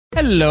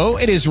Hello,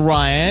 it is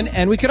Ryan,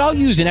 and we could all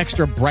use an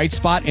extra bright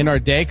spot in our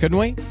day, couldn't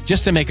we?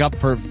 Just to make up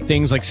for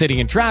things like sitting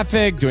in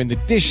traffic, doing the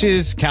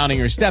dishes, counting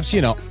your steps,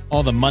 you know,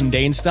 all the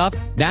mundane stuff.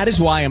 That is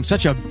why I'm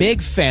such a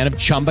big fan of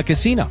Chumba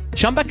Casino.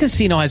 Chumba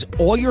Casino has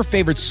all your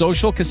favorite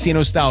social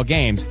casino-style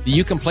games that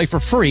you can play for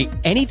free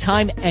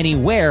anytime,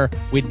 anywhere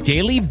with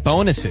daily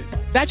bonuses.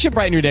 That should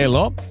brighten your day a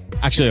little.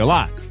 Actually, a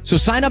lot. So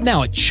sign up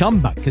now at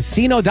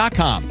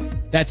ChumbaCasino.com.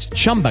 That's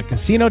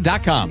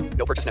ChumbaCasino.com.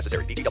 No purchase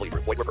necessary. VGW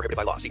Group. Void where prohibited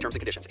by law. See terms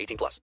and conditions.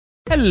 18+.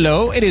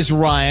 Hello, it is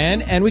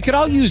Ryan, and we could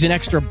all use an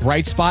extra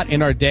bright spot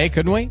in our day,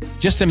 couldn't we?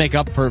 Just to make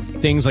up for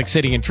things like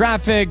sitting in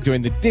traffic,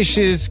 doing the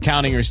dishes,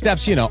 counting your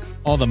steps, you know,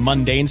 all the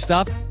mundane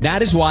stuff.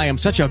 That is why I'm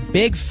such a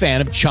big fan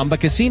of Chumba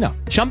Casino.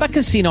 Chumba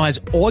Casino has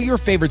all your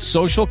favorite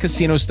social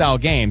casino-style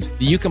games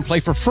that you can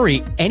play for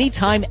free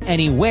anytime,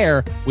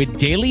 anywhere with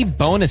daily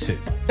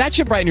bonuses. That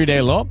should brighten your day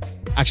a little.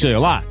 Actually, a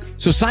lot.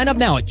 So sign up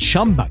now at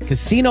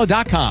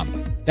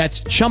ChumbaCasino.com.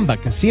 That's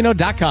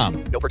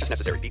ChumbaCasino.com. No purchase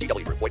necessary.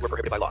 VGW Group. Void where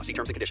prohibited by law. See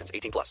terms and conditions.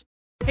 18+.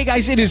 Hey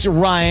guys, it is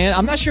Ryan.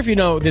 I'm not sure if you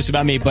know this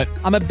about me, but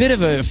I'm a bit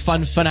of a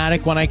fun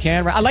fanatic when I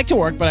can. I like to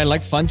work, but I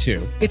like fun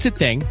too. It's a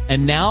thing.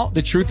 And now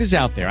the truth is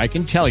out there. I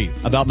can tell you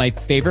about my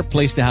favorite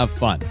place to have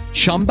fun.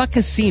 Chumba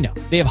Casino.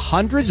 They have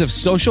hundreds of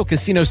social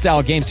casino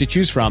style games to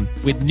choose from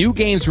with new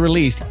games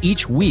released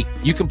each week.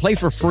 You can play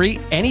for free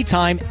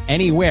anytime,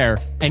 anywhere.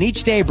 And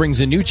each day brings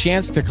a new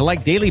chance to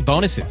collect daily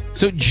bonuses.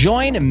 So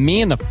join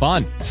me in the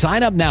fun.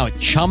 Sign up now at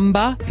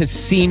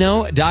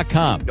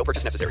ChumbaCasino.com. No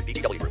purchase necessary.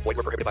 VGW Group. Void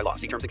where prohibited by law.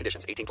 See terms and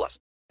conditions. 18+.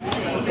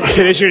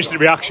 It is your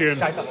instant reaction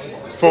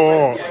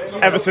for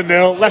Everton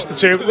 0, Leicester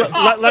 2.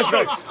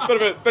 Leicester,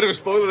 bit of a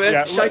spoiler there.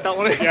 Yeah, Shite that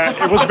one.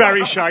 Yeah, it was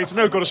very shite.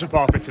 No good as a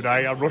Parpet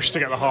today. I rushed to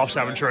get the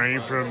 7:30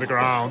 train from the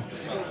ground.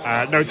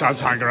 No time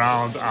to hang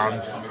around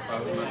and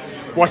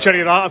watch any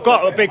of that. I've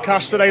got a big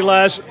cast today: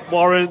 Les,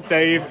 Warren,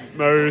 Dave,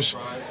 Mose,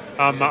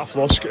 and Matt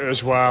Flusk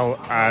as well.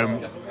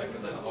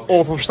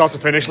 All from start to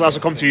finish. Les,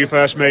 I'll come to you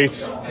first,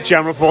 mate.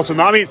 General thoughts on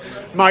that. I mean,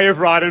 my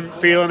overriding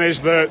feeling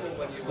is that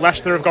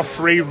Leicester have got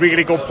 3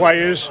 really good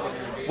players.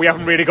 We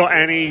haven't really got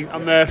any,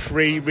 and their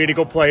 3 really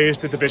good players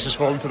did the business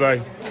for them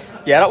today.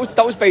 Yeah,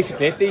 that was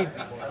basically it.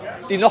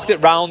 They knocked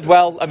it round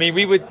well. I mean,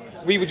 we were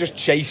just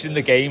chasing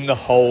the game the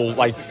whole,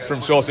 like,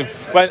 from sort of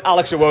when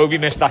Alex Iwobi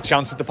missed that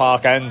chance at the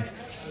Park End,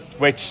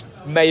 which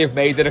may have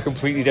made it a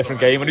completely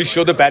different game, and he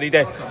should have buried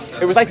it.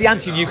 It was like the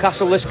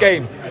anti-Newcastle this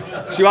game.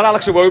 So you had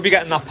Alex Iwobi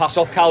getting that pass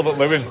off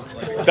Calvert-Lewin.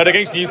 Then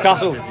against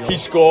Newcastle, he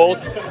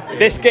scored.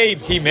 This game,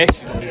 he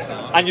missed.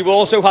 And you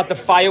also had the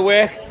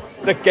firework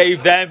that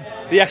gave them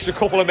the extra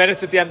couple of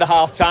minutes at the end of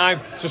half-time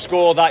to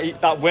score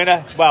that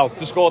winner, well,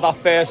 to score that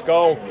first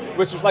goal,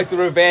 which was like the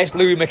reverse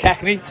Louis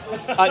McKechnie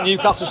at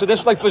Newcastle. So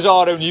this was like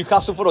bizarro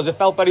Newcastle for us. It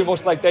felt very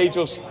much like they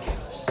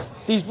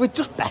were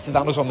just better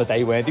than us on the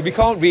day, weren't they? We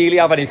can't really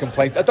have any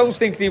complaints. I don't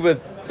think they were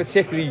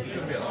particularly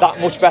that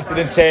much better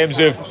in terms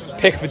of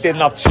Pickford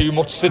didn't have too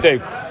much to do,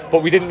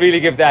 but we didn't really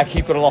give their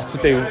keeper a lot to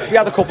do. We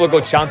had a couple of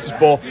good chances,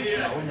 but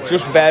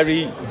just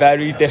very,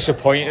 very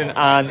disappointing,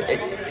 and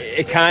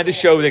it kind of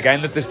showed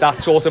again that there's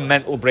that sort of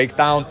mental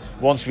breakdown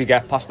once we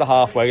get past the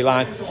halfway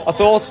line. I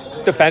thought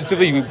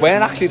defensively we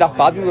weren't actually that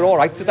bad. We were all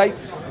right today,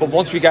 but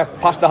once we get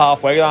past the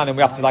halfway line and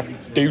we have to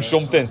like do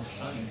something,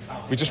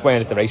 we just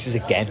weren't at the races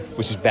again,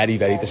 which is very,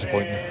 very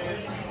disappointing.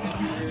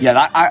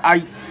 Yeah,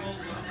 I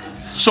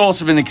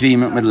sort of in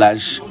agreement with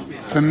Les.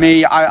 For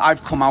me,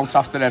 I've come out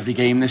after every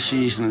game this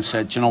season and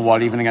said, you know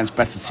what, even against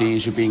better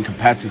teams, we've been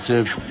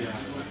competitive,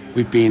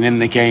 we've been in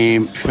the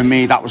game. For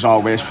me, that was our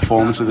worst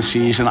performance of the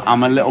season.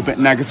 I'm a little bit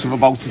negative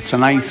about it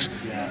tonight.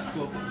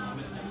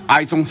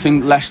 I don't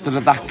think Leicester are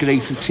that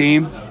great a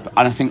team,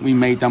 and I think we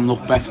made them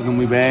look better than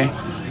we were.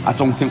 I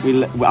think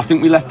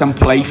we let them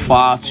play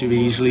far too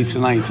easily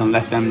tonight and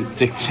let them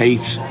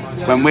dictate.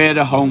 When we're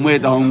the home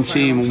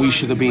team, and we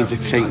should have been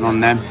dictating on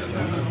them.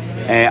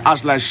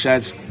 As Les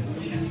said,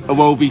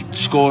 Iwobi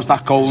scores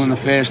that goal in the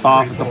first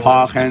half at the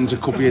Park End.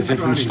 It could be a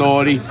different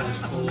story.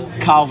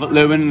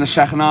 Calvert-Lewin in the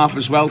second half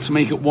as well to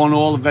make it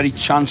 1-1, a very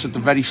chance at the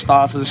very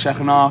start of the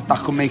second half,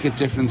 that could make a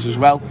difference as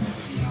well.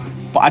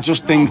 But I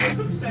just think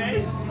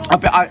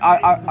I've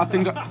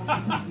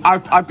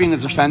been a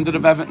defender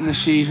of Everton this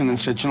season and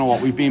said, you know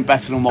what, we've been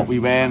better than what we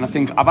were, and I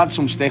think I've had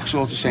some stick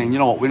sort of saying, you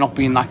know what, we're not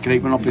being that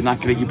great,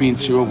 you're being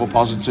too over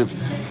positive.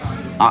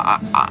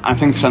 I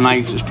think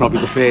tonight is probably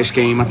the first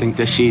game I think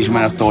this season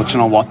when I thought, you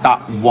know what,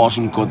 that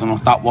wasn't good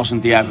enough, that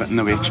wasn't the Everton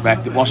that we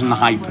expect, it wasn't the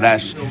high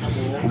press,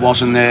 it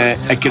wasn't the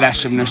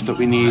aggressiveness that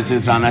we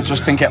needed, and I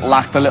just think it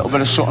lacked a little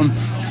bit of something.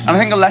 And I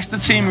think a Leicester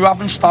team who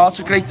haven't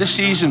started great this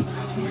season,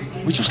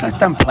 we just let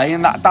them play,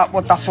 and that's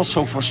what's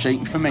so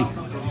frustrating for me.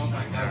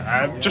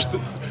 Just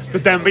the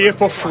Denver you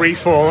put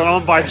 3-4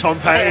 on by Tom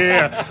Petty.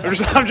 I'm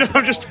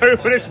just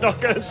hoping it's not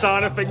going to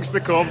sign of things to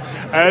come.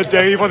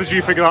 Dave, what did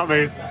you think of that,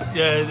 mate?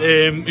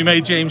 Yeah, he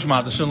made James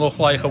Maddison look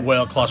like a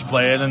world-class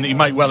player, and he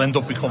might well end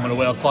up becoming a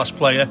world-class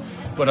player.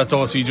 but I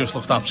thought he just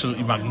looked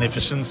absolutely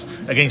magnificent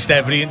against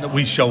everything that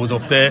we showed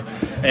up there.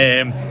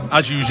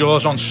 As usual, I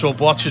was on sub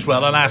watch as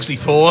well, and I actually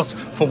thought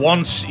for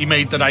once he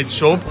made the right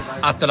sub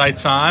at the right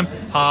time,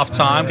 half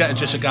time, getting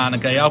Jessica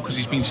Gay out because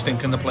he's been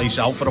stinking the place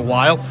out for a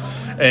while.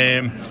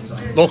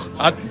 Look,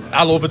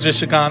 I love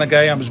Jessica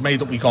Gay. I was made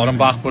that we got him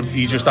back, but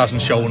he just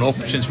hasn't shown up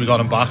since we got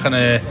him back. And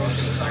they're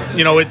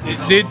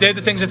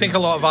the things I think a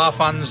lot of our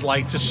fans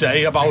like to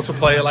say about a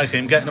player like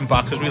him, getting him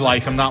back because we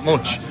like him that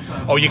much.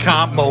 Oh, you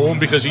can't moan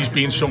because he's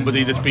been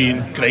somebody that's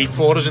been great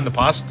for us in the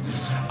past.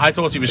 I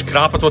thought he was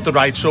crap. I thought the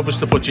right sub was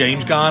to put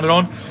James Garner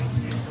on.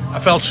 I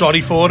felt sorry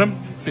for him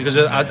because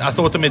I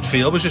thought the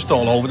midfield was just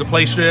all over the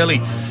place,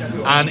 really.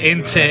 And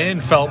in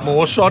turn, felt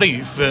more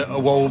sorry for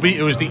Iwobi,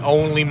 who was the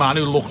only man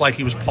who looked like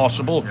he was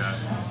possible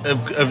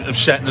of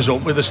setting us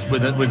up with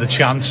a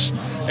chance.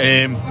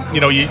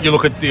 You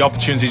look at the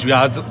opportunities we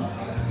had,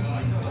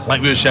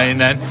 like we were saying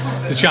then,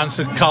 the chance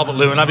that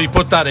Calvert-Lewin, if he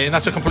put that in,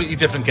 that's a completely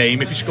different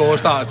game if he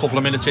scores that a couple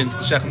of minutes into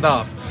the second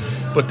half.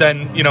 But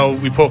then,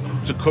 we put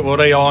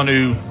Doucouré on,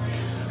 who,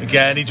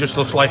 again, he just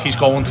looks like he's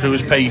going through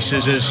his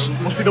paces.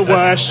 Must be the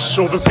worst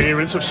sub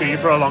appearance I've seen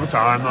for a long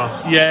time,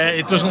 though. Yeah,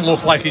 it doesn't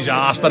look like he's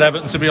arsed at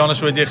Everton, to be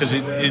honest with you, because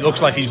it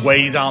looks like he's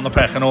way down the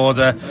pecking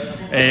order.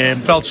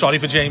 Felt sorry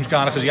for James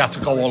Garner because he had to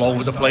go all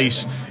over the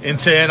place. In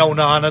turn,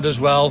 Onana as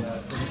well.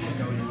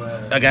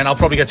 Again, I'll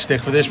probably get stick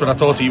for this, but I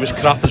thought he was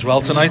crap as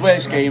well tonight. His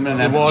worst game in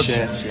an Everton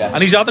shirt, yeah.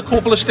 And he's had a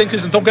couple of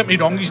stinkers, and don't get me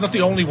wrong, he's not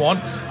the only one.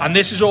 And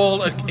this is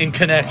all in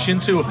connection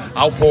to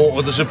how poor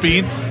others have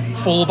been.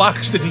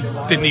 Fullbacks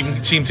didn't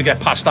even seem to get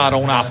past our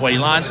own halfway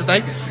line today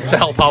to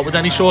help out with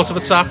any sort of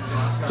attack.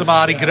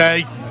 Tamari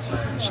Gray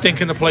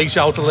stinking the place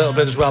out a little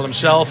bit as well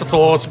himself. I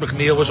thought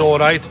McNeil was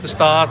alright at the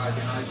start.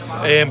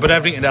 But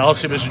everything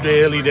else, it was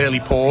really, really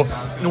poor.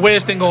 And the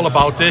worst thing all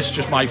about this,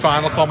 just my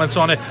final comments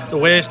on it, the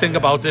worst thing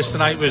about this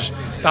tonight was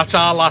that's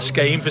our last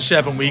game for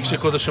 7 weeks at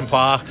Goodison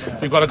Park.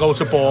 We've got to go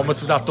to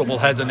Bournemouth for that double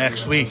header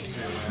next week.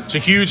 It's a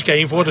huge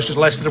game for us because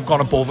Leicester have gone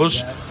above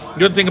us.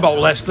 The other thing about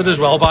Leicester as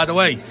well, by the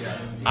way,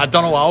 I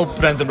don't know how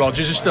Brendan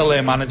Rodgers is still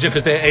their manager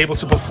because they're able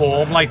to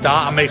perform like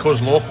that and make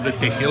us look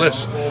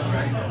ridiculous.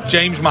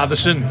 James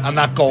Maddison and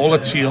that goal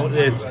that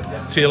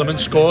Tielemans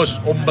scores,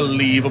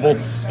 unbelievable.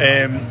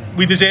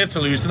 We deserve to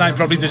lose tonight,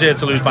 probably deserve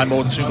to lose by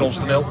more than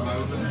 2-0.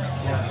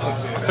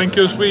 I think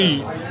as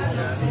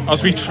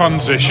we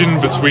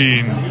transition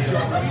between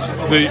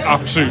the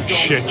absolute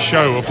shit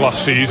show of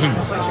last season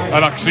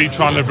and actually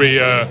trying to be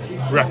a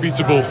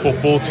reputable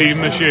football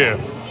team this year,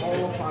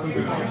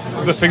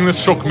 the thing that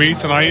struck me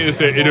tonight is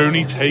that it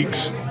only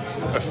takes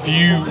a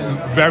few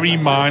very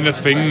minor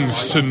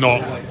things to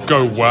not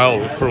go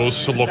well for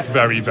us to look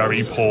very,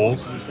 very poor.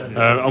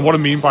 And what I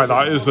mean by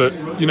that is that,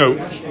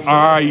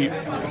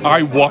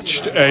 I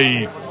watched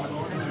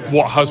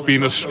what has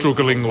been a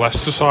struggling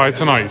Leicester side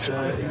tonight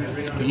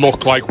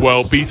look like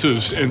world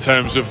beaters in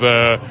terms of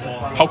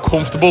how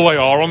comfortable they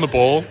are on the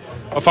ball.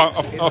 I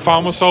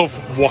found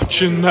myself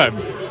watching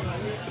them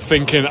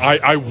thinking,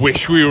 I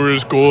wish we were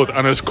as good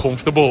and as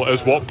comfortable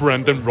as what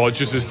Brendan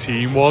Rodgers'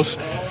 team was.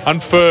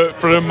 And for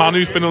a man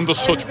who's been under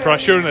such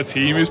pressure and a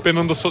team who's been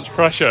under such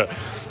pressure,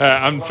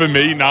 and for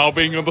me now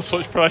being under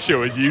such pressure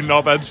with you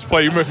knobheads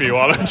playing with me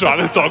while I'm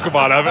trying to talk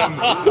about Everton,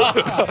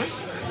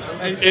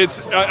 it's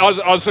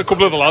as a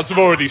couple of the lads have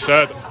already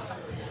said,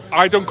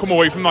 I don't come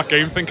away from that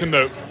game thinking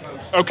that,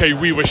 okay,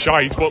 we were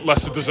shite, but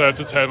Leicester deserved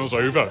to turn us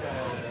over.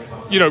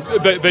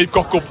 They've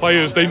got good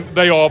players.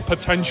 They are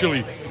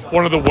potentially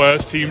one of the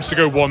worst teams to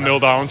go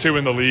 1-0 down to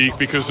in the league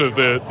because of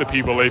the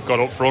people they've got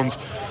up front.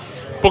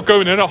 But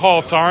going in at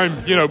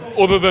half-time,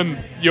 other than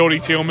Youri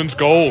Tielemans'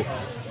 goal,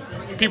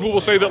 people will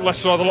say that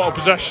Leicester had a lot of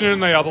possession,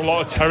 they had a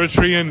lot of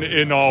territory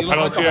in our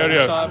penalty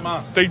area.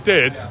 Offside, they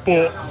did,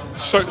 but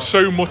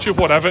so much of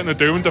what Everton are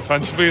doing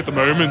defensively at the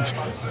moment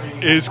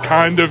is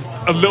kind of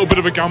a little bit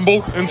of a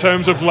gamble in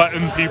terms of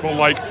letting people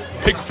like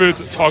Pickford,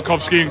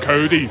 Tarkowski and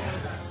Cody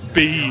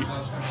be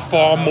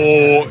far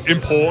more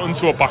important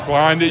to a back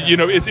line.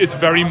 It's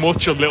very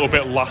much a little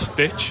bit last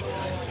ditch,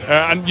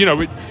 and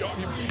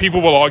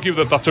people will argue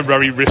that that's a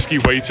very risky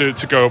way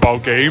to go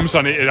about games,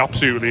 and it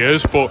absolutely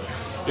is. But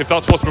if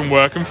that's what's been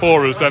working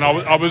for us, then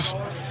I was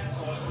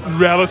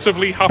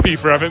relatively happy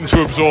for Everton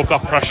to absorb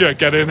that pressure,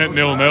 get in at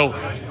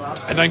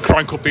 0-0 and then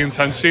crank up the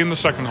intensity in the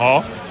second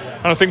half.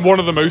 And I think one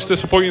of the most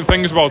disappointing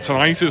things about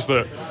tonight is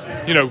that,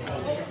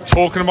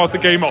 talking about the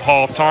game at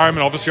half time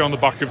and obviously on the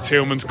back of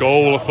Tielemans'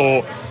 goal, I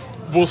thought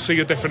we'll see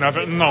a different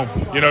Everton now.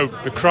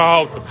 The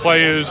crowd, the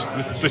players,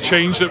 the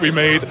change that we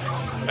made,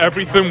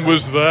 everything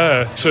was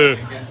there to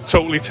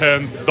totally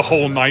turn the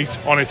whole night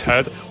on its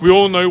head. We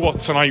all know what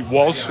tonight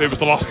was. It was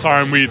the last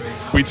time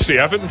we'd see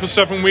Everton for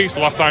 7 weeks,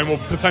 the last time we'll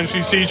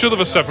potentially see each other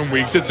for 7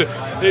 weeks.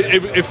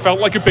 It felt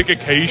like a big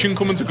occasion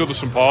coming to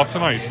Goodison Park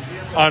tonight,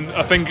 and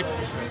I think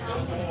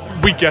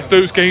we get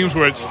those games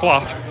where it's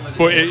flat,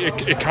 but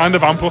it kind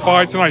of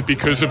amplified tonight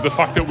because of the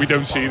fact that we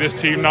don't see this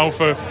team now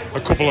for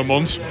a couple of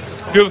months.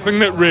 The other thing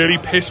that really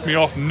pissed me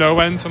off no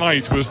end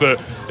tonight was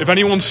that if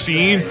anyone's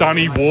seen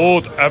Danny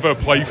Ward ever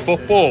play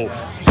football,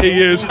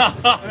 He is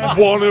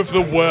one of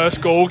the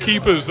worst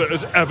goalkeepers that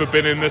has ever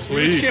been in this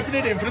league. Chipping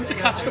it in for him to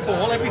catch the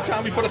ball every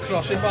time he put a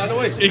cross in, by the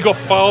way. He got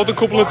fouled a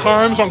couple of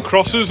times on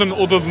crosses, and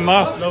other than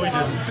that... No, he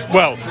didn't.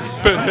 Well,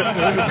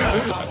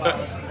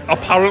 but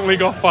apparently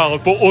got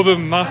fouled, but other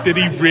than that, did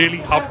he really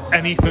have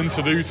anything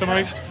to do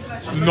tonight?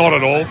 Not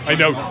at all. I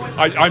know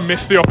I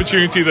missed the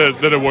opportunity that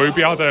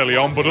Iwobi had early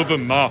on, but other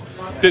than that,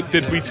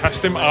 did we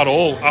test him at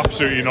all?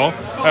 Absolutely not.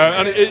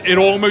 And it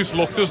almost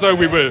looked as though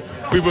we were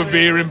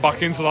veering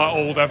back into that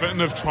old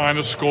Everton of trying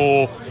to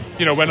score.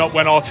 You know, when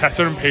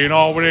Arteta and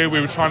Pienaar were here,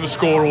 we were trying to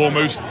score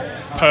almost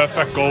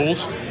perfect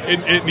goals.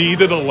 It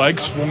needed a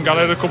leg swung at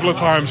it a couple of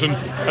times, and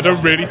I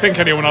don't really think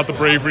anyone had the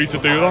bravery to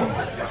do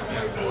that.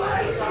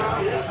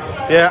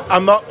 Yeah,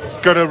 I'm not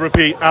going to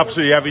repeat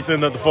absolutely everything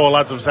that the four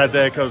lads have said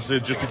there because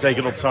it'd just be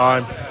taking up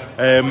time.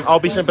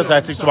 I'll be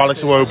sympathetic to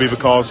Alex Iwobi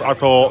because I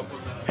thought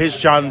his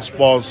chance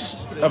was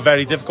a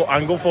very difficult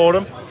angle for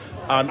him.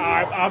 And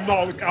I'm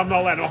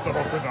not letting off the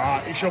hook with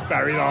that. He should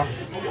bury that.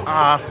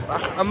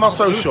 I'm not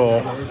so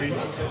sure.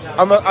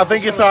 I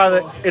think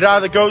it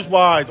either goes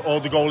wide or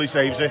the goalie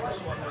saves it.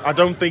 I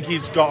don't think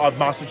he's got a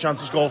massive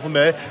chance to score from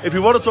there. If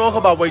you want to talk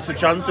about wasted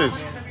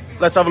chances,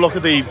 let's have a look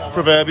at the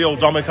proverbial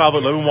Dominic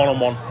Calvert-Lewin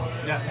one-on-one.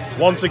 Yeah.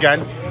 Once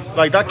again,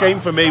 like that game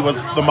for me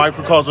was the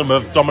microcosm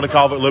of Dominic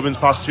Calvert-Lewin's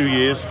past 2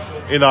 years.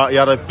 In that he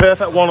had a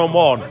perfect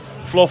one-on-one,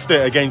 fluffed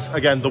it against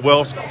again the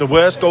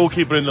worst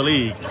goalkeeper in the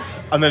league,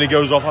 and then he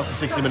goes off after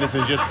 60 minutes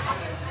injured.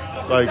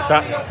 Like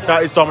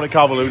that is Dominic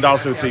Calvert-Lewin down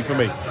to a T for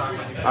me.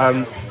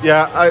 And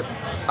yeah,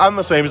 I'm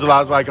the same as the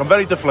lads. Like I'm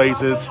very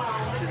deflated,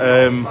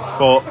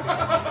 but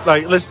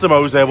like listen to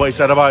Mose there, what he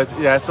said about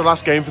it's the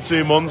last game for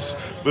 2 months.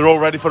 We're all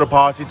ready for a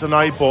party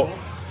tonight, but.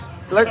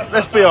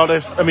 Let's be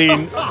honest. I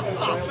mean,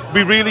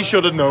 we really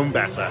should have known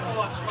better,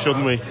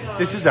 shouldn't we?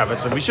 This is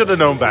Everton. We should have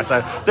known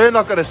better. They're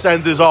not going to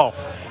send us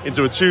off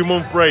into a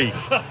 2-month break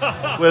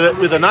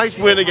with a nice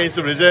win against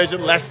the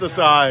resurgent Leicester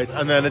side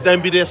and then a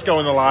Denby disco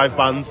and the live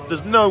bands.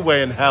 There's no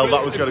way in hell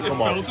that was going to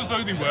come off. It felt as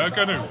though they were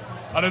going to.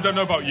 And I don't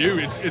know about you,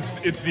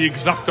 it's the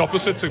exact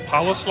opposite to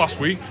Palace last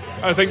week.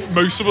 I think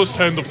most of us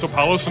turned up to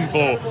Palace and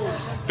thought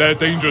they're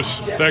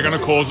dangerous, they're going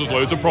to cause us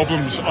loads of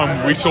problems,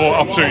 and we saw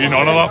absolutely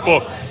none of that.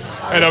 But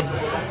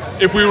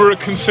if we were a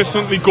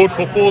consistently good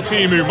football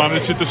team who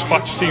managed to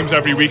dispatch teams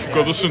every week at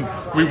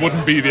Goodison, we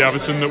wouldn't be the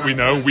Everton that we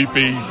know. We'd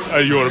be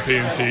a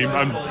European team,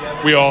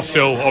 and we are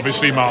still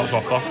obviously miles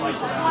off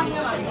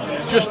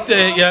that. Just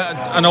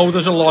I know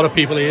there's a lot of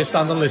people here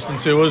standing listening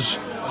to us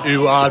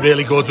who are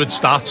really good with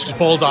stats, because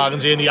Paul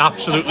Dargan's here and he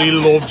absolutely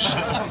loves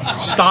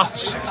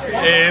stats.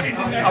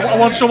 I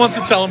want someone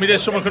to tell me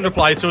this, someone can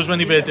reply to us when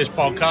they've heard this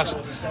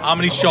podcast, how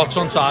many shots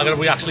on target have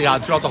we actually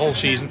had throughout the whole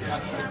season.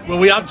 Well,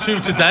 we had 2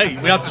 today.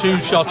 We had 2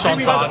 shots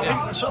on target.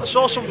 I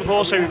saw something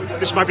before saying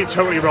this might be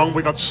totally wrong.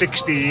 We've had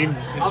 16 in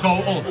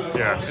total.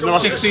 Yeah,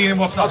 16 in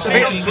what's that?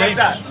 14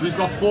 games. We've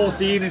got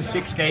 14 in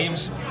 6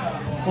 games.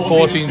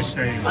 14.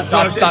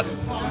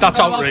 That's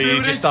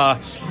outrageous. Just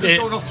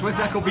going off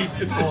Twitter, could be.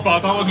 It's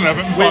bad. I was an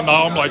Everton fan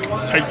now. I'm like,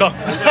 take that.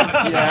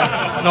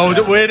 Yeah. No,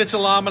 where it's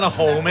alarming at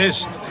home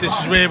is this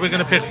is where we're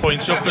going to pick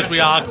points up, because we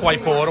are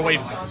quite poor away.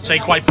 Say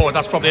quite poor.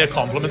 That's probably a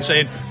compliment,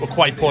 saying we're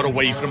quite poor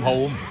away from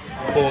home.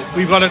 But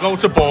we've got to go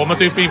to Bournemouth,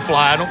 who've been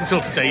flying up until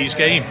today's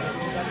game.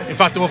 In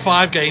fact, there were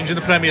 5 games in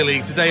the Premier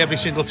League today. Every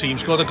single team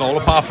scored a goal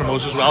apart from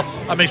us as well.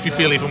 That makes me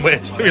feel even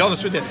worse, to be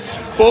honest with you.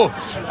 But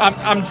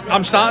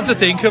I'm starting to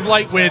think of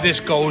like where this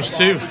goes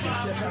to.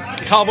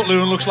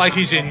 Calvert-Lewin looks like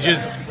he's injured.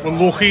 We're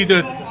lucky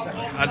that,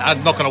 and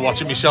I'm not going to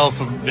watch it myself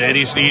for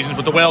various reasons,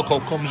 but the World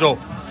Cup comes up.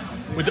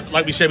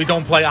 Like we said, we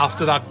don't play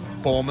after that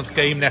Bournemouth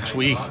game next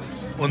week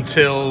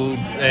until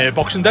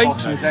Boxing Day.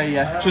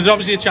 Yeah. So there's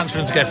obviously a chance for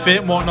him to get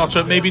fit and whatnot,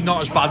 so maybe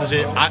not as bad as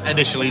it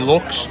initially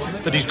looks,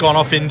 that he's gone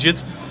off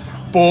injured.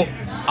 But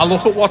I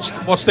look at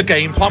what's the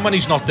game plan when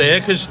he's not there,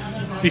 because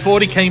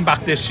before he came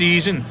back this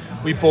season,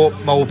 we bought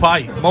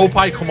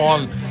Mopai come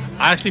on.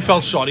 I actually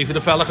felt sorry for the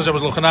fella, because I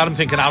was looking at him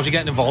thinking, how's he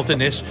getting involved in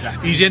this? Yeah.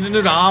 He's in and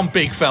around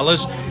big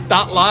fellas.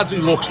 That lad who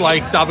looks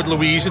like David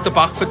Luiz at the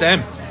back for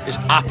them is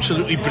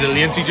absolutely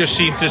brilliant. He just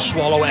seemed to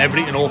swallow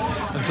everything up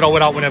and throw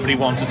it out whenever he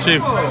wanted to.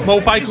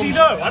 Mopai comes. He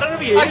know? I don't know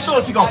if he is. I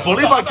thought he got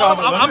bullied by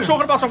Calvert-Lewin. I'm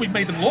talking about how we've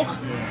made them look.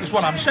 Is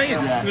what I'm saying.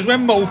 Yeah. Because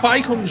when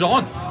Mopai comes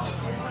on,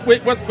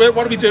 what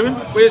are we doing?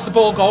 Where's the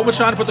ball going? We're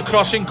trying to put the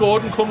cross in.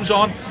 Gordon comes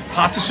on,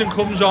 Patterson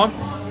comes on,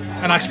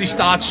 and actually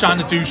starts trying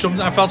to do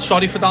something. I felt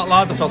sorry for that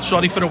lad. I felt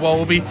sorry for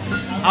Iwobi.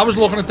 I was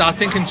looking at that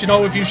thinking, do you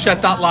know, if you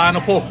set that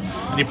lineup up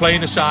and you're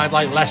playing a side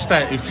like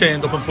Leicester who've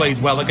turned up and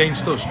played well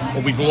against us,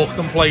 or we've looked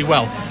and played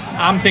well,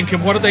 I'm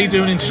thinking, what are they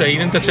doing in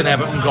training that's an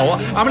Everton goal?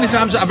 How many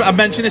times, I've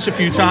mentioned this a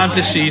few times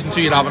this season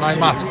to you, haven't I,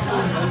 Matt?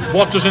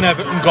 What does an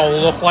Everton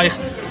goal look like?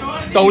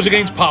 Those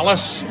against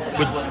Palace,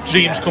 with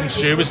dreams come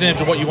true in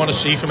terms of what you want to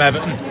see from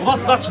Everton. Well,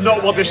 that's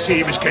not what this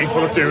team is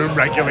capable of doing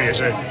regularly, is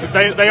it?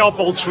 They are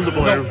bolts from the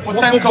blue.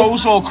 But then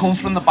goals all come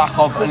from the back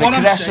of an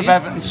aggressive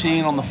Everton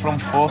team on the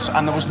front foot,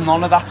 and there was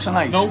none of that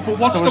tonight. No, but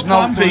what's the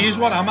plan B is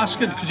what I'm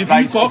asking, because if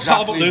you've got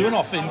Calvert-Lewin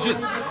off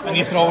injured and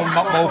you're throwing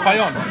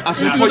Mopay on, who's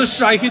the other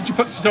striker? Do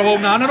you throw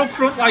Onana up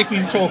front like we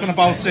were talking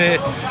about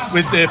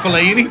with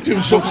Fellaini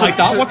doing something like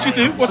that? What do you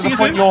do? What do you do?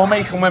 The point you're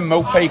making, when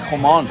Mopay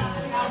come on,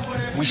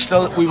 we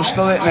were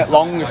still hitting it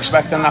long,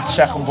 expecting that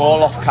second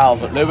ball off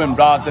Calvert-Lewin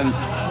rather than,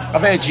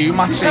 I've heard you,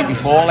 Matt, say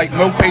before, like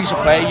Mopay's a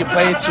player, you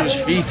play it to his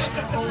feet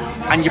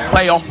and you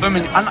play off him,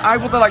 and I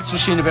would have liked to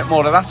have seen a bit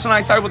more of that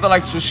tonight. I would have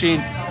liked to have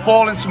seen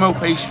ball into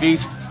Mopay's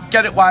feet,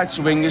 get it wide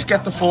to wingers,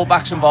 get the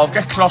full-backs involved,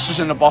 get crosses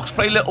in the box,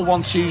 play little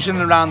 1-2s in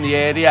and around the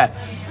area,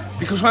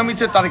 because when we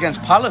did that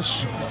against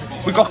Palace,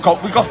 we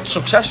got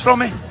success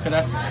from it.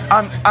 Correct.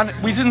 And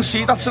we didn't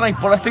see that tonight,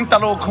 but I think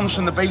that all comes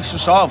from the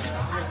basis of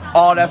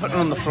our Everton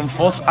on the front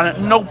foot, and at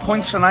no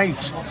point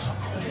tonight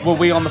were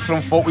we on the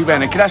front foot. We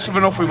weren't aggressive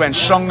enough, we weren't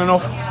strong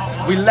enough.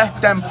 We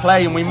let them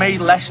play, and we made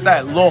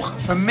Leicester look,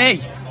 for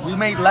me, we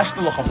made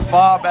Leicester look a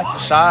far better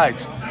side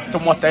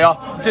than what they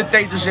are. Did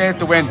they deserve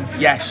the win?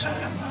 Yes.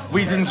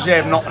 We didn't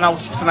deserve nothing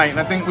else tonight, and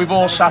I think we've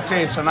all sat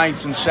here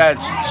tonight and said,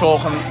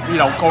 talking,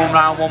 going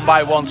round one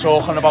by one,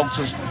 talking about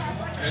us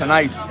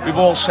tonight, we've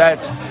all said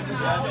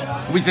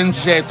we didn't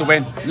deserve to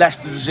win,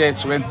 Leicester deserved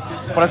to win,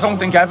 but I don't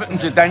think Everton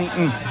did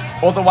anything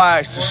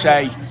otherwise to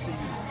say,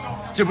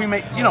 did we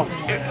make, look,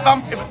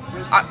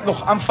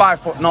 I'm 5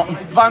 foot nothing.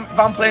 If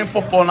I'm playing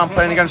football and I'm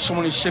playing against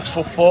someone who's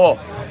 6'4",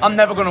 I'm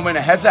never going to win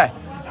a header,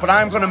 but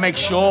I'm going to make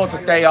sure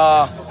that they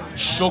are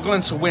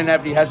struggling to win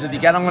every header they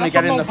get. I'm going to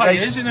get in the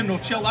face. Is in a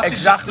nutshell. That's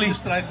exactly the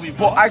strike we've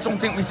but got. I don't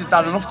think we did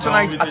that enough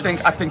tonight. No,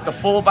 I think the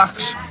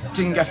full-backs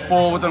didn't get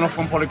forward enough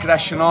and put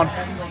aggression on.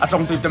 I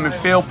don't think the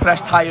midfield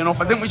pressed high enough.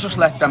 I think we just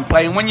let them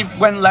play. And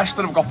when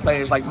Leicester have got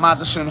players like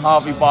Maddison,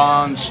 Harvey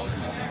Barnes,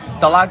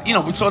 the lad, we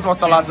talked about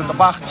the lads at the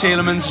back,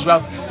 Tielemans as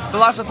well. The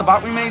lads at the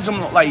back, we made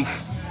them look like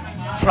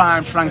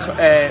prime Frank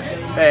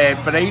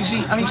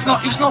Baresi, and he's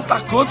not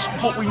that good,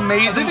 but we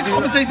made him. The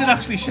commentator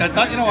actually said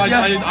that.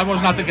 I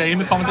wasn't at the game.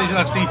 The commentator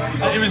actually,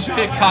 it was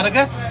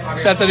Carragher,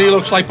 said that he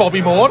looks like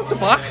Bobby Moore at the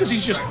back because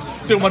he's just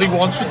doing what he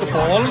wants with the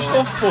ball and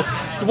stuff. But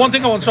the one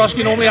thing I want to ask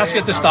you, normally ask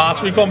you at the start,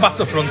 so we've gone back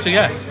to front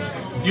here.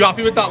 You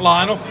happy with that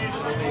lineup?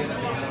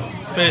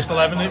 First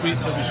 11 that we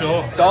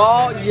saw.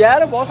 Oh,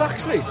 yeah, it was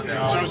actually.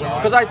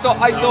 Because I thought.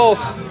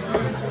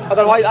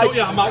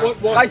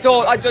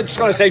 I just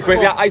going to say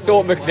quickly, I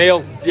thought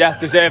McNeil,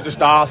 deserved a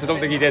start. I don't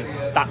think he did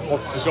that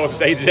much to sort of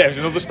say he deserves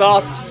another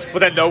start, but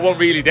then no one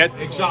really did.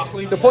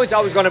 Exactly. The point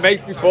I was going to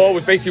make before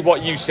was basically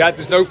what you said.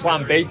 There's no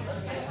plan B.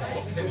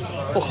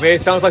 Fuck me,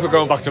 it sounds like we're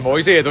going back to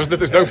Moyes here, doesn't it?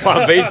 There's no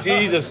plan B.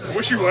 Jesus.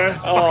 Wish you were.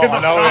 Oh,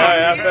 I know.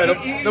 Yeah.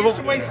 He used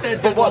to wait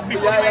before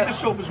he made the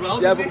sub as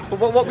well. Yeah, but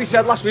what we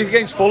said last week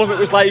against Fulham, it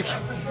was like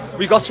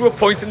we got to a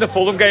point in the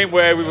Fulham game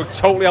where we were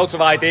totally out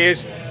of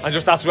ideas and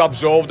just had to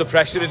absorb the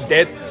pressure and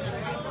did.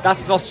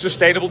 That's not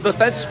sustainable. The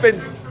defence has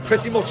been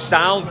pretty much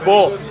sound,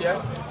 but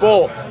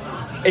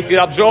if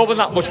you're absorbing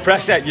that much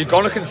pressure, you're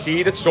going to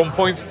concede at some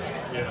point,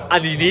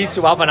 and you need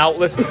to have an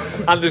outlet,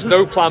 and there's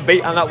no plan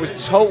B, and that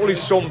was totally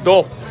summed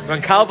up when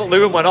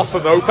Calvert-Lewin went off for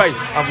Mopay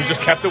and we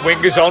just kept the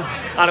wingers on,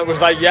 and it was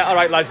like, yeah, all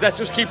right lads, let's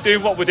just keep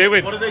doing what we're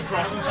doing. What are they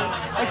crossing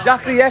to?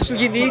 Exactly, yeah, so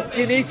you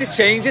need to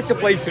change it to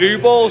play through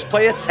balls,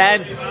 play a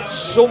 10,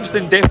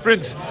 something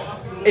different.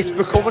 It's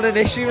becoming an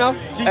issue now.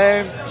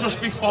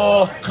 Just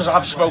before, because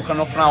I've spoken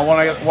enough now,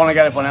 I want to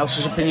get everyone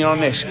else's opinion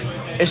on this.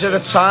 Is it a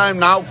time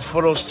now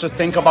for us to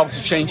think about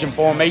a change in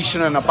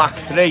formation and a back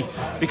three?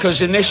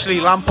 Because initially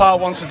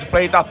Lampard wanted to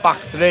play that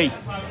back three.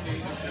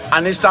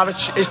 And is there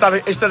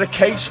a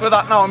case for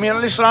that now? I mean,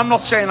 listen, I'm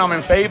not saying I'm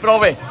in favour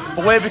of it,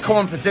 but we're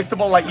becoming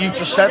predictable, like you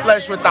just said,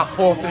 Les, with that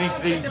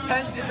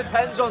 4-3-3. It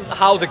depends on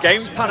how the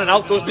game's panning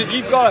out, doesn't it?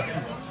 You've got to,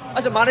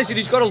 as a manager,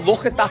 he's got to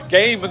look at that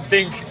game and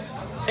think,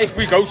 if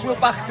we go to a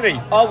back three,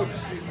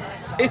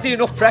 is there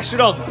enough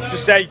pressure on to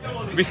say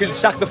we can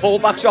sack the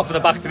full-backs off and the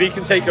back three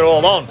can take it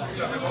all on?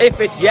 If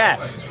it's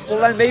well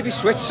then maybe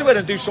switch to it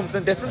and do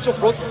something different up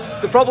front.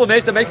 The problem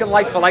is they're making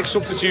like-for-like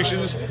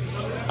substitutions,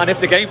 and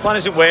if the game plan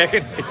isn't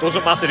working, it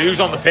doesn't matter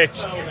who's on the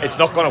pitch, it's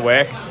not going to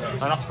work,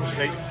 and that's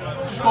frustrating.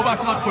 Just go back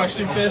to that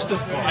question first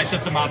that I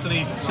said to Matt, and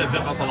he said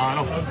that about the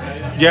lineup.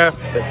 Yeah,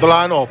 the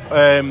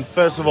lineup.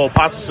 First of all,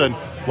 Patterson.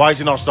 Why is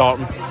he not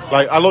starting?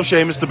 Like, I love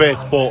Seamus to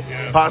bits, but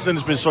Patterson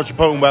has been such a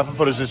potent weapon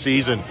for us this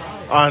season.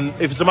 And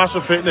if it's a matter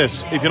of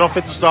fitness, if you're not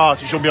fit to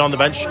start, you shouldn't be on the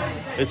bench.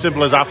 It's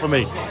simple as that for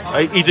me.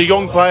 He's a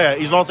young player.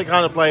 He's not the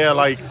kind of player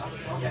like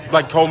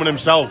Coleman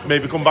himself,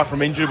 maybe come back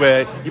from injury,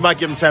 where you might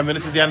give him 10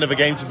 minutes at the end of a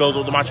game to build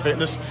up the match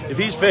fitness. If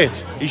he's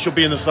fit, he should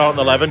be in the starting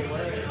 11.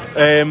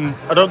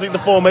 I don't think the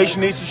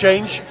formation needs to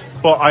change,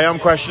 but I am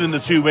questioning the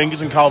two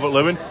wingers and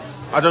Calvert-Lewin.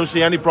 I don't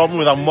see any problem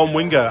with having one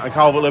winger and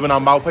Calvert-Lewin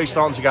and Maupay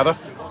starting together.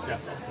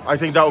 I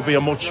think that would be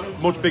a much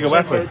bigger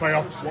weapon. Play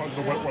off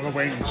what are the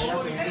wings?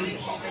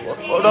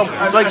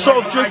 Like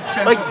sort of just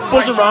like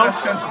buzzing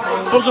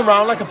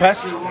around like a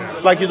pest,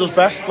 like he does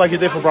best, like he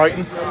did for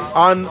Brighton.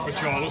 And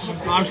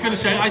I was going to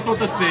say, I thought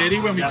the theory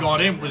when we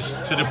got him was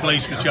to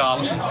replace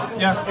Richarlison.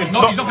 Yeah, he's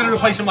not going to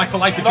replace him like for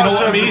like, but you know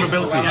what I mean.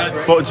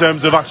 But in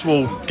terms of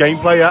actual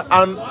gameplay,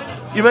 and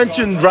you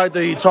mentioned right at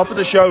the top of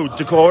the show,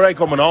 Decore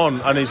coming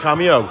on and his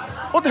cameo.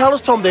 What the hell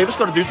has Tom Davies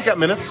got to do to get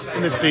minutes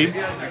in this team?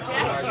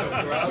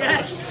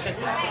 Yes.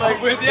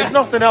 If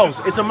nothing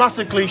else, it's a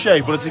massive cliche,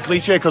 but it's a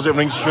cliche because it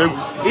rings true.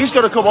 He's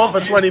going to come on for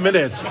 20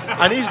 minutes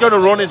and he's going to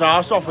run his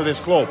arse off with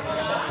this club.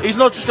 He's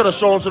not just going to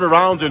saunter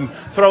around and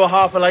throw a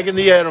half a leg in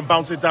the air and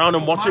bounce it down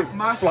and watch it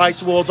fly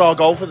towards our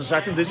goal for the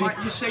second, is he?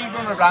 You say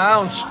run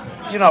around,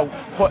 you know,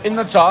 but in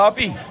the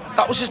derby,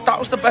 that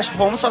was the best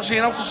performance I've seen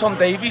out of Tom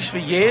Davies for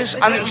years.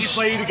 And it was, he's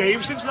played a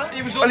game since then.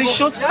 He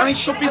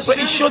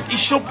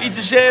should be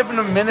deserving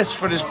of minutes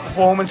for his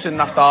performance in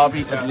that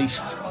derby at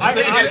least.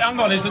 Hang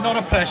on, is there not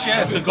a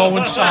pressure to go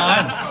and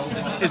sign?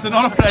 Is there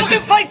not a pressure?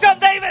 You play Tom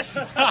Davies.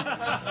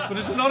 But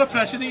is there not a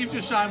pressure that you've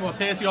just signed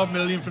 30 odd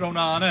million for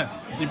Onana?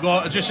 You've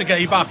got just a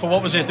gay back for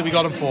what was it that we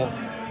got him for?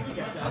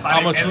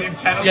 How much?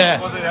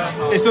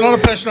 Yeah. Is there not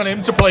a pressure on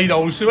him to play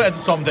those two at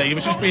Tom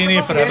Davies, who's been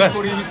here forever?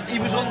 Yes, but he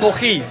was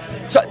unlucky.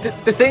 So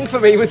the thing for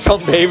me with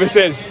Tom Davies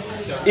is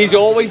he was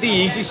always the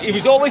easy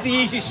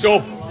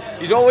sub.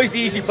 He's always the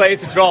easy player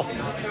to drop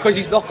because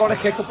he's not going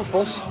to kick up a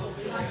fuss.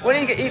 When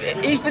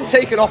he's been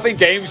taken off in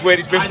games where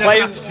he's been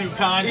playing. That's too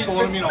kind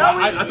for him, you know.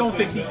 I don't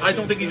think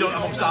he's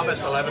amongst our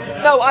best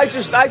 11. No, I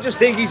just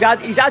think he's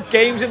had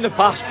games in the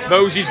past.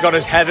 Mosey's got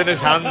his head in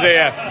his hands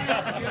here.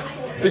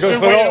 Because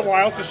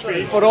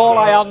for all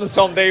I am the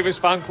Tom Davies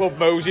fan club,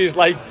 Mosey is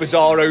like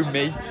Bizarro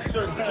me.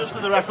 So, just for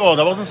the record,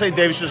 I wasn't saying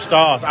Davies should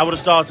start. I would have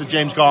started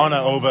James Garner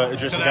over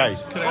Idrissa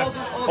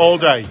Gueye all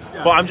day.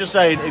 But I'm just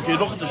saying, if you're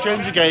looking to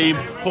change a game,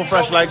 put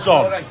fresh legs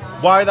on,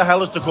 why the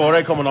hell is Decore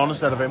coming on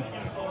instead of him?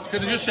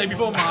 Can I just say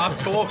before Mark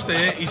talks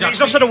there, he's not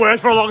said a word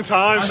for a long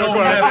time. But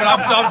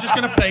I'm just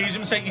going to praise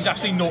him and say he's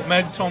actually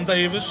nutmegged Tom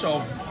Davies,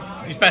 so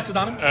he's better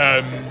than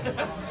him.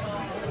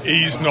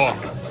 He's not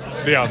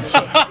the answer.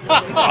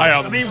 I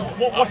am. I mean,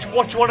 what do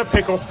you want to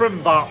pick up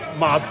from that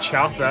mad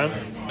chat then?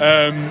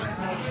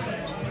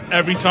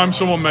 Every time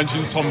someone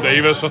mentions Tom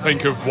Davies, I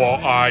think of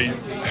what I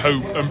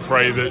hope and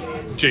pray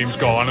that James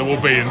Garner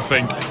will be, and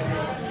think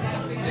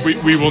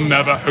we will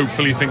never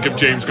hopefully think of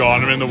James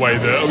Garner in the way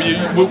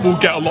that we'll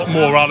get a lot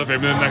more out of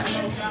him in the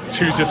next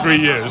 2 to 3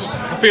 years.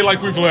 I feel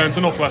like we've learned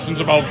enough lessons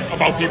about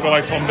people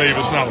like Tom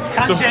Davies now.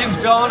 Can James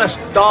Garner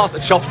start a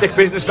chopstick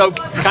business though?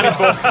 Can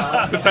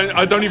he?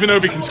 I don't even know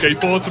if he can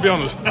skateboard, to be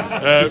honest.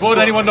 Before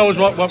anyone knows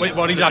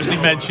what he's actually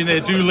mentioned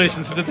here, do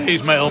listen to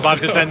today's mailbag,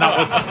 because then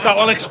that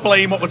will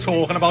explain what we're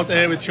talking about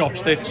there with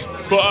chopsticks.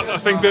 But I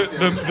think that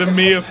the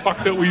mere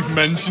fact that we've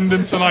mentioned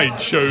him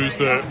tonight shows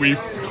that we've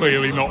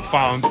clearly not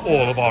found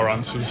all of our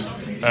answers.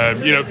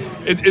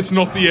 It's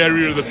not the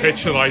area of the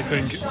pitch that I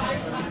think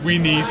we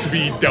need to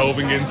be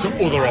delving into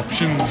other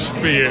options,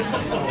 be it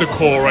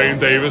Decore and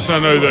Davies. I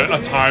know that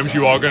at times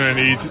you are going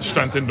to need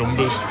strength in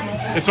numbers.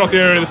 It's not the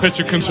area of the pitch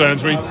that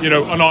concerns me.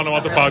 Onana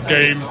had a bad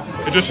game,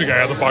 Idrissa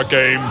Gueye had a bad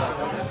game,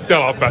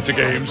 they'll have better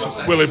games,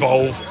 we'll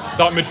evolve.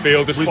 That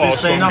midfield is far stronger. We've been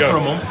saying that for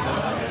a month.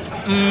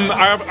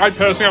 I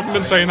personally haven't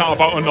been saying that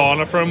about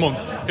Onana for a month.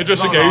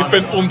 Idrissa Gueye's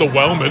been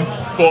underwhelming,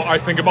 but I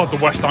think about the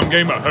West Ham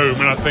game at home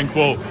and I think,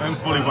 well,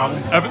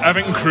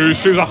 Everton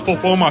cruise through that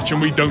football match,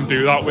 and we don't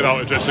do that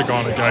without Idrissa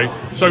Gueye.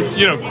 So,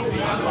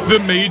 the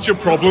major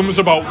problems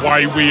about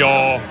why we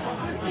are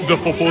the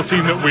football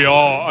team that we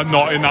are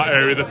not in that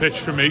area of the pitch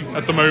for me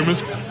at the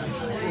moment.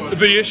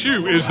 The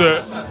issue is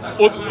that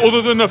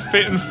other than a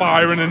fit and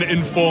fire and an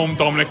informed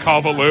Dominic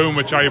Calvert-Lewin,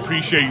 which I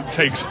appreciate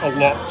takes a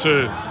lot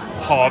to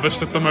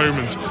harvest at the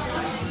moment,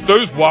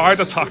 those wide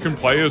attacking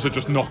players are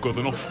just not good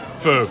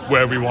enough for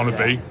where we want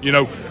to be.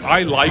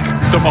 I like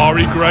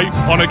Damari Gray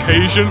on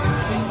occasion.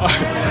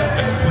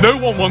 No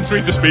one wants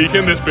me to speak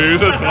in this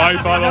boozer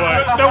tonight, by the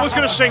way. No one's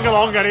going to sing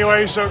along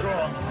anyway, so go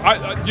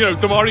on.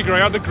 Damari Gray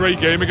had a great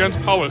game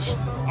against Palace.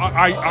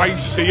 I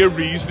see a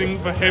reasoning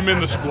for him in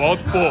the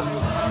squad, but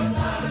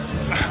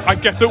I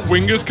get that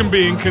wingers can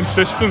be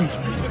inconsistent.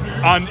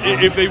 And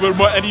if they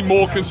were any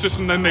more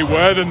consistent than they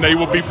were, then they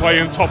would be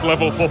playing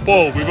top-level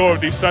football. We've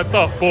already said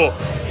that, but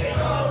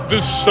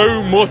there's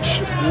so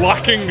much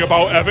lacking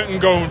about Everton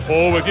going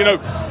forward.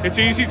 It's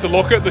easy to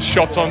look at the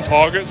shots on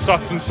target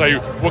stats and say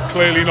we're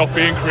clearly not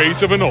being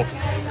creative enough.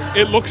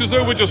 It looks as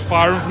though we're just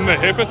firing from the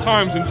hip at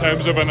times in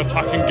terms of an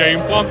attacking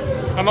game plan.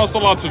 And as the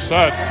lads have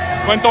said,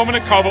 when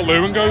Dominic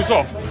Calvert-Lewin goes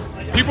off,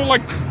 people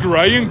like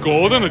Gray and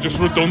Gordon are just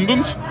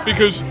redundant,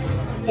 because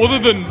other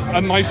than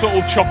a nice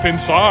little chop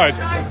inside,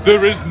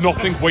 there is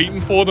nothing waiting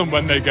for them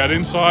when they get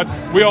inside.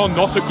 We are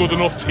not a good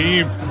enough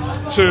team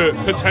to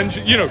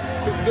potentially,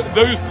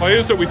 those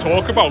players that we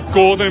talk about,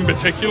 Gordon in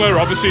particular,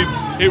 obviously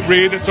it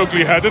reared its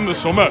ugly head in the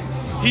summer.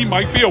 He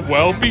might be a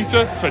world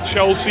beater for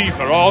Chelsea,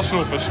 for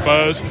Arsenal, for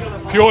Spurs,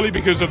 purely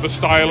because of the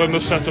style and the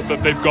setup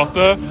that they've got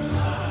there.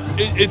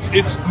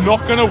 it's not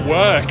going to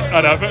work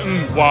at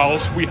Everton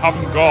whilst we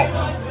haven't got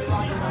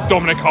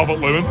Dominic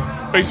Calvert-Lewin,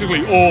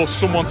 basically, or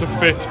someone to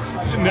fit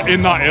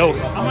in that ilk.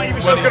 I'm not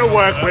even sure it's going to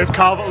work with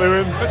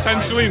Calvert-Lewin.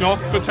 Potentially not.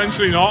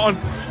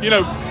 And, you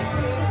know,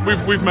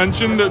 we've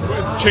mentioned that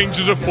it's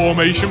changes of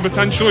formation,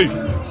 potentially.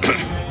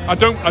 I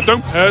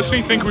don't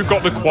personally think we've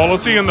got the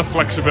quality and the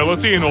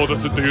flexibility in order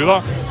to do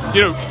that.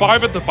 You know,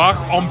 5 at the back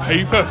on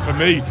paper, for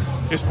me,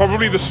 is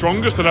probably the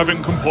strongest that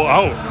Everton can put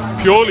out,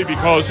 purely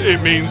because it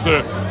means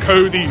that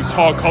Cody,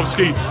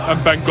 Tarkowski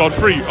and Ben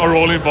Godfrey are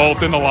all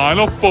involved in the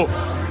lineup. But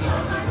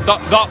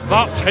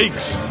that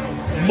takes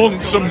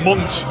months and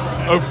months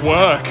of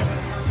work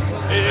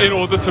in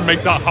order to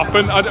make that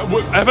happen.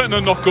 Everton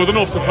are not good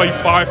enough to play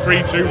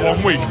 5-3-2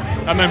 one week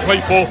and then play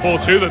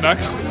 4-4-2 the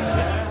next.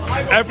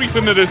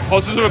 Everything that is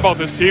positive about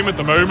this team at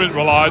the moment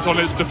relies on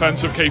its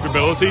defensive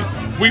capability.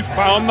 We've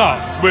found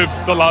that with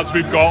the lads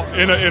we've got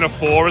in a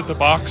 4 at the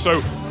back,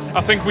 so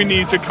I think we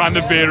need to kind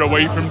of veer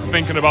away from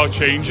thinking about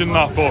changing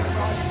that. But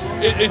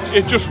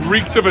it just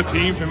reeked of a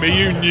team for me.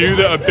 You knew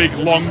that a big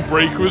long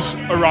break was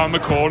around the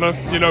corner.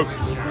 You know,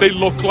 they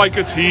look like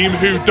a team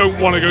who don't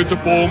want to go to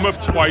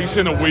Bournemouth twice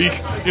in a week.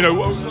 You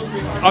know,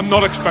 I'm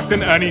not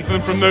expecting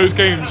anything from those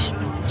games,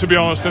 to be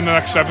honest, in the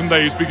next 7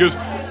 days, because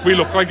we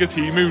look like a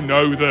team who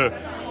know that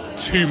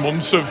 2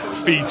 months of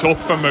feet up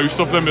for most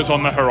of them is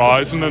on the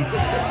horizon. And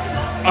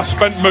I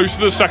spent most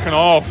of the second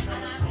half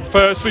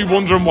firstly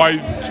wondering why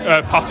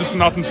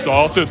Patterson hadn't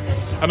started,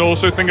 and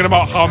also thinking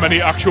about how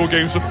many actual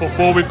games of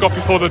football we've got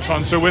before the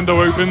transfer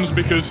window opens,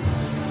 because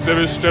there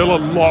is still a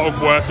lot of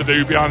work to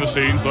do behind the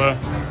scenes there.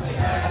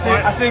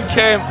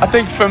 I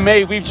think for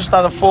me, we've just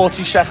had a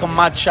 40-second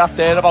mad chat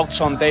there about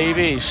Tom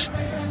Davies.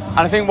 And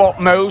I think what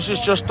Mose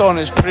has just done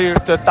is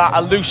proved that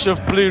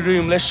elusive Blue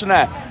Room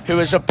listener, who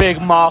is a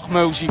big Mark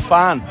Mosey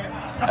fan,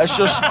 has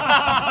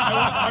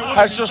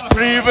just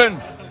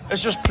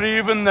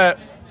proven that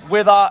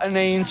with our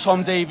inane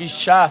Tom Davies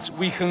chat,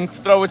 we can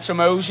throw it to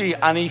Mosey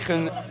and he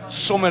can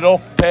sum it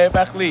up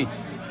perfectly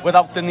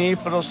without the need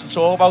for us to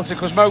talk about it.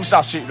 Because Mose's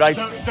absolutely right.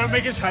 Don't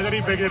make his head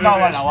any bigger than No,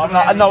 it is.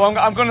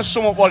 I'm going to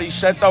sum up what he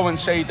said though and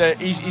say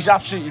that he's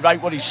absolutely right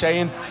what he's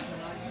saying.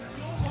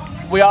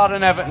 We are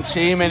an Everton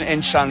team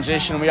in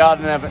transition. We are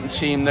an Everton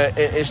team that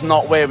is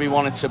not where we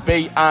want it to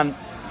be, and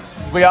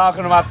we are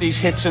going to have these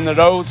hits in the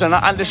roads. And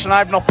listen,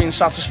 I've not been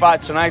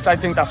satisfied tonight. I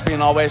think that's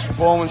been our worst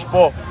performance.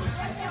 But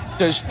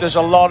there's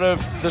a lot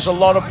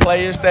of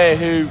players there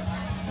who,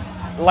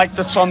 like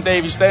the Tom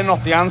Davies, they're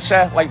not the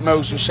answer. Like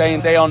Mose was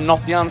saying, they are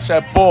not the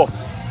answer. But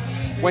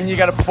when you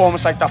get a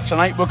performance like that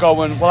tonight, we're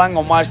going, well, hang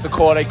on, why is the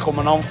core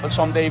coming on for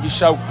Tom Davies?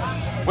 So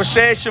we're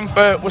searching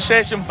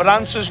for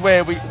answers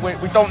where we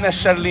don't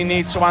necessarily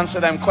need to answer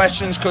them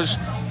questions, because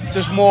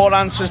there's more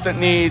answers that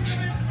need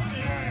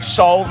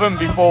solving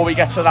before we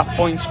get to that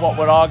point what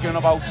we're arguing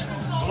about.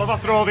 I love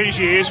after all these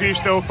years we've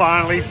still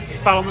finally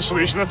found the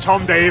solution that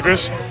Tom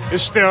Davies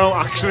is still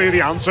actually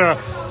the answer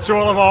to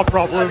all of our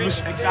problems.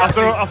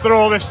 Exactly. After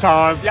all this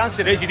time. The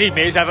answer is you need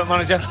me as Everton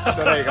manager.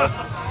 So there you go.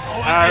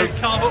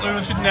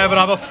 Calvert-Lewin should never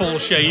have a full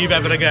shave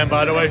ever again,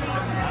 by the way.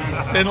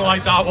 Didn't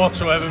like that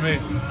whatsoever,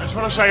 mate. I just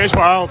want to say as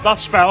well, that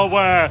spell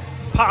where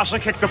Patterson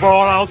kicked the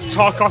ball out,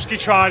 Tarkowski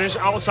tried his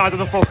outside of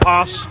the foot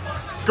pass,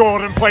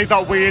 Gordon played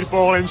that weird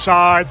ball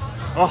inside.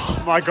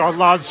 Oh my God,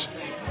 lads,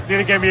 you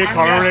need to give me a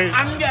coronary.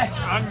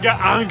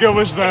 Anger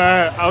was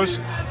there.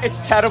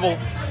 It's terrible,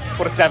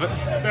 but it's Everton.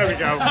 There we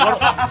go.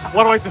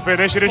 What a way to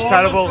finish. It is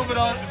terrible.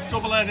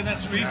 Double-header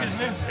next week,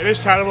 isn't it? It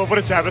is terrible, but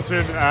it's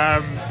Everton.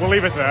 We'll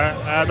leave it there.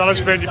 That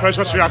has been your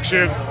post-match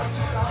reaction.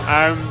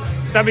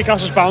 Demi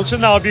Castle's bouncing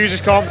now.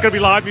 Music's come. Going to be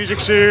live music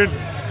soon.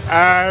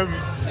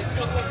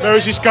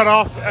 Mosey's got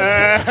off.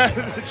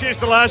 Cheers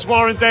to Les,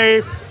 Warren,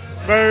 Dave,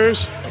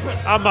 Mose,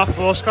 and Matt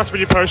Fusk. That's been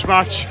your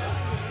post-match.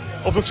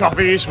 Up the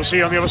toppies. We'll see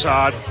you on the other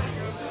side.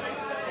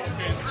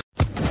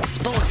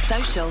 Sports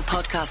Social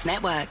Podcast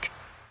Network.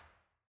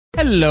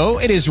 Hello,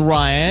 it is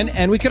Ryan,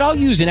 and we could all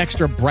use an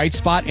extra bright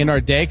spot in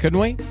our day, couldn't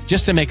we?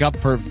 Just to make up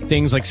for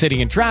things like sitting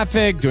in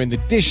traffic, doing the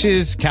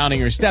dishes, counting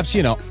your steps,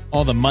 you know,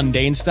 all the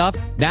mundane stuff.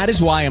 That is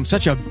why I'm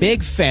such a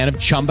big fan of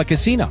Chumba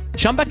Casino.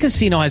 Chumba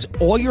Casino has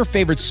all your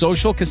favorite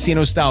social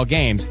casino-style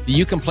games that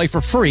you can play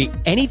for free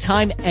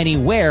anytime,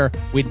 anywhere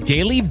with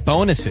daily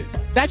bonuses.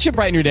 That should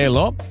brighten your day a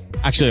little.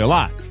 Actually, a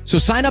lot. So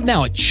sign up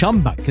now at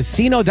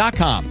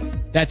ChumbaCasino.com.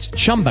 That's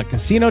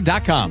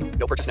ChumbaCasino.com.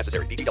 No purchase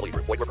necessary. VGW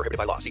Group. Void where prohibited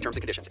by law. See terms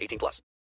and conditions. 18+.